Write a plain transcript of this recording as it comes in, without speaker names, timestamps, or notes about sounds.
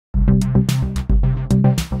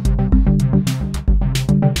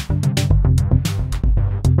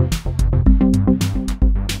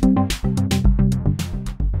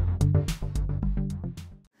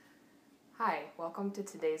welcome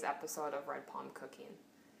to today's episode of Red Palm Cooking.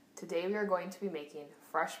 Today we are going to be making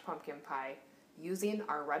fresh pumpkin pie using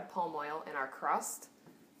our red palm oil in our crust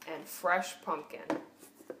and fresh pumpkin.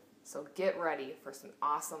 So get ready for some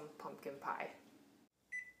awesome pumpkin pie.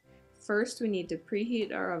 First, we need to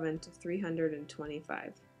preheat our oven to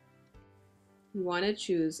 325. You want to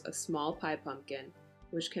choose a small pie pumpkin,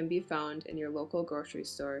 which can be found in your local grocery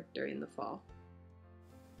store during the fall.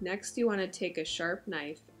 Next, you want to take a sharp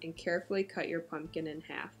knife and carefully cut your pumpkin in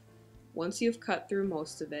half. Once you've cut through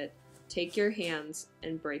most of it, take your hands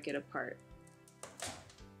and break it apart.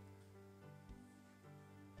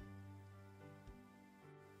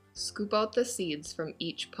 Scoop out the seeds from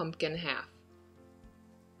each pumpkin half.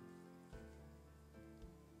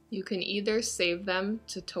 You can either save them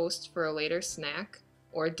to toast for a later snack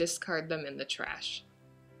or discard them in the trash.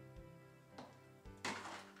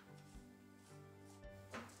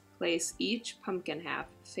 Place each pumpkin half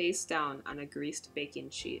face down on a greased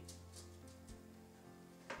baking sheet.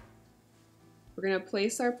 We're going to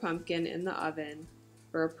place our pumpkin in the oven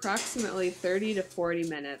for approximately 30 to 40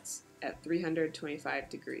 minutes at 325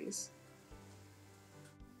 degrees.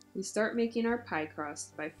 We start making our pie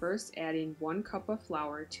crust by first adding 1 cup of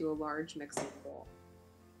flour to a large mixing bowl.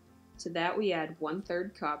 To that we add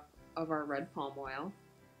 1/3 cup of our red palm oil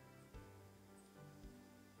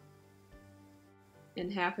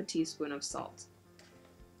and half a teaspoon of salt.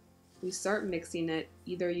 We start mixing it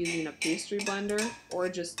either using a pastry blender or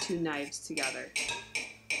just 2 knives together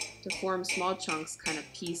to form small chunks kind of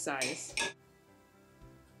pea size.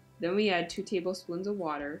 Then we add 2 tablespoons of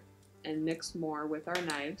water and mix more with our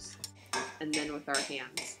knives and then with our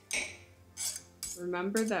hands.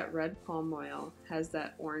 Remember that red palm oil has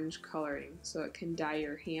that orange coloring, so it can dye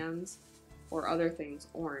your hands or other things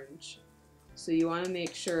orange. So you want to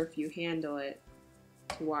make sure if you handle it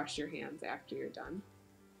to wash your hands after you're done.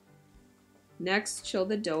 Next, chill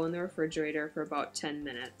the dough in the refrigerator for about 10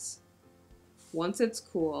 minutes. Once it's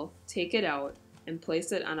cool, take it out and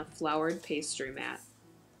place it on a floured pastry mat.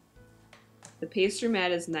 The pastry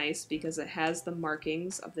mat is nice because it has the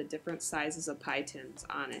markings of the different sizes of pie tins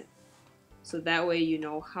on it, so that way you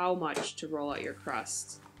know how much to roll out your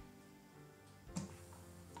crust.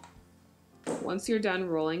 Once you're done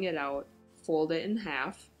rolling it out, fold it in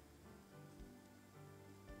half.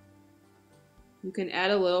 You can add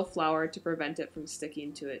a little flour to prevent it from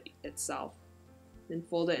sticking to it itself. Then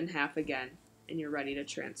fold it in half again, and you're ready to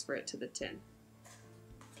transfer it to the tin.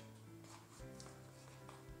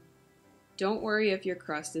 Don't worry if your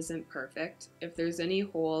crust isn't perfect. If there's any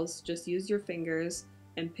holes, just use your fingers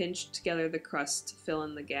and pinch together the crust to fill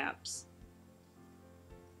in the gaps.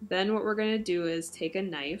 Then what we're going to do is take a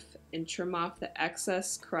knife and trim off the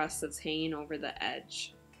excess crust that's hanging over the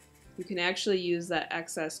edge. You can actually use that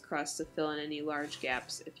excess crust to fill in any large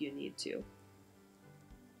gaps if you need to.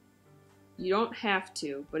 You don't have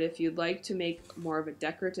to, but if you'd like to make more of a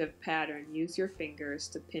decorative pattern, use your fingers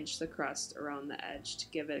to pinch the crust around the edge to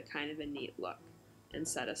give it kind of a neat look and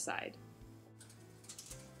set aside.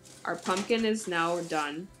 Our pumpkin is now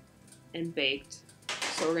done and baked,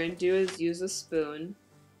 so what we're going to do is use a spoon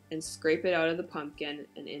and scrape it out of the pumpkin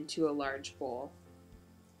and into a large bowl.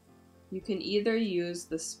 You can either use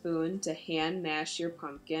the spoon to hand mash your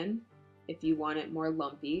pumpkin if you want it more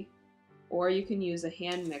lumpy, or you can use a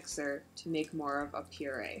hand mixer to make more of a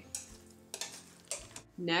puree.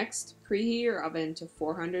 Next, preheat your oven to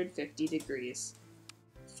 450 degrees.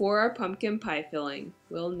 For our pumpkin pie filling,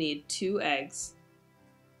 we'll need 2 eggs,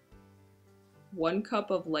 1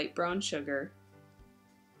 cup of light brown sugar,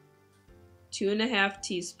 2½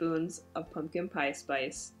 teaspoons of pumpkin pie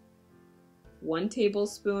spice, 1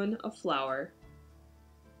 tablespoon of flour,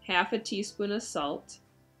 half a teaspoon of salt,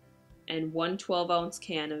 and 1 12-ounce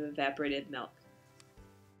can of evaporated milk.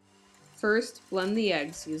 First, blend the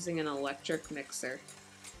eggs using an electric mixer.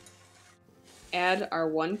 Add our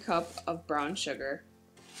 1 cup of brown sugar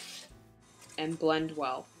and blend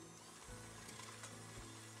well.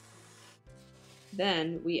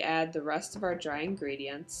 Then we add the rest of our dry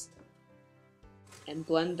ingredients and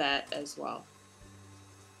blend that as well.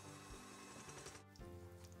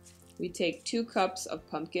 We take 2 cups of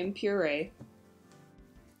pumpkin puree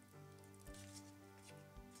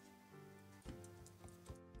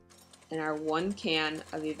and our 1 can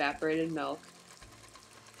of evaporated milk,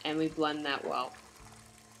 and we blend that well.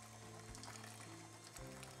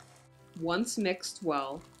 Once mixed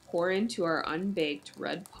well, pour into our unbaked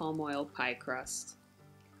red palm oil pie crust.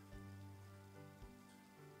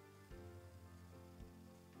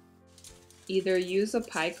 Either use a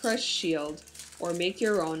pie crust shield or make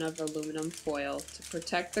your own of aluminum foil to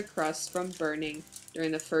protect the crust from burning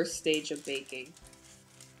during the first stage of baking.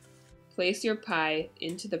 Place your pie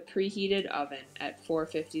into the preheated oven at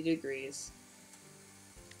 450 degrees.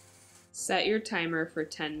 Set your timer for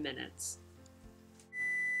 10 minutes.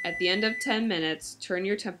 At the end of 10 minutes, turn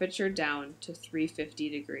your temperature down to 350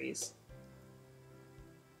 degrees.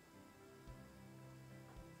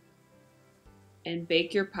 And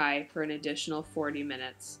bake your pie for an additional 40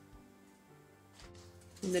 minutes.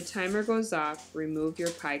 When the timer goes off, remove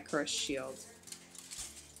your pie crust shield.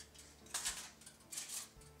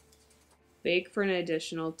 Bake for an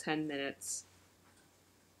additional 10 minutes.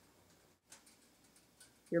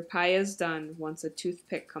 Your pie is done once a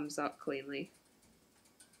toothpick comes out cleanly.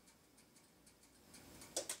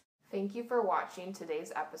 Thank you for watching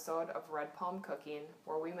today's episode of Red Palm Cooking,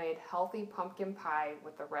 where we made healthy pumpkin pie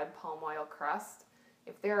with the red palm oil crust.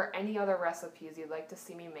 If there are any other recipes you'd like to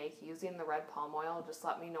see me make using the red palm oil, just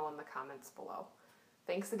let me know in the comments below.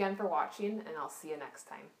 Thanks again for watching, and I'll see you next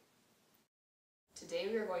time. Today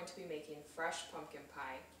we are going to be making fresh pumpkin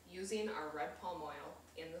pie using our red palm oil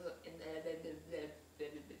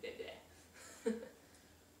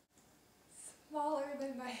smaller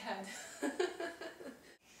than my head.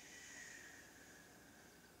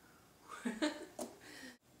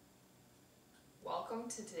 Welcome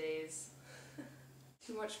to today's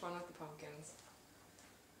too much fun with the pumpkins.